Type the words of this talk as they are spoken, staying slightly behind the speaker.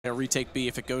A retake B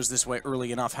if it goes this way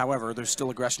early enough. However, there's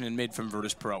still aggression in mid from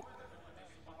virtus.pro.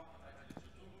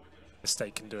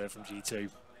 Mistake can do it from G2.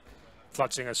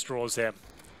 Clutching at straws here.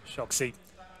 Shoxy,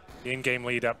 the in-game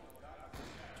leader,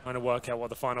 trying to work out what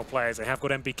the final play is. They have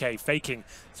got MBK faking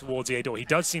towards the A door. He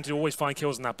does seem to always find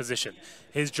kills in that position.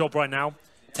 His job right now,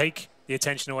 take the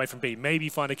attention away from B. Maybe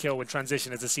find a kill with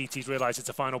transition as the CTs realize it's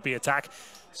a final B attack.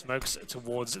 Smokes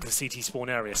towards the CT spawn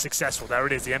area. Successful. There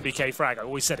it is, the MBK frag. I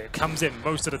always said it comes in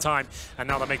most of the time, and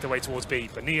now they make their way towards B.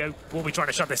 But Neo will be trying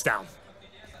to shut this down.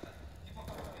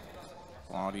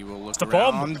 Body will look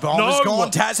around. Bomb is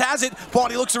gone. TaZ has it.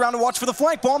 Body looks around to watch for the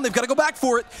flank. Bomb, they've got to go back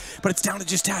for it. But it's down to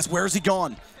just TaZ. Where is he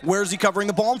gone? Where is he covering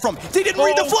the bomb from? They didn't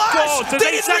read the flash! God,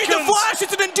 they didn't read the flash!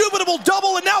 It's an indubitable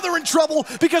double, and now they're in trouble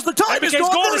because the time is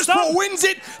gone. virtus.pro wins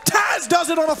it. TaZ does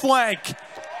it on a flank.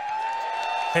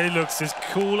 He looks as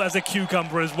cool as a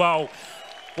cucumber as well.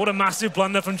 What a massive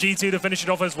blunder from G2 to finish it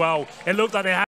off as well. It looked like they had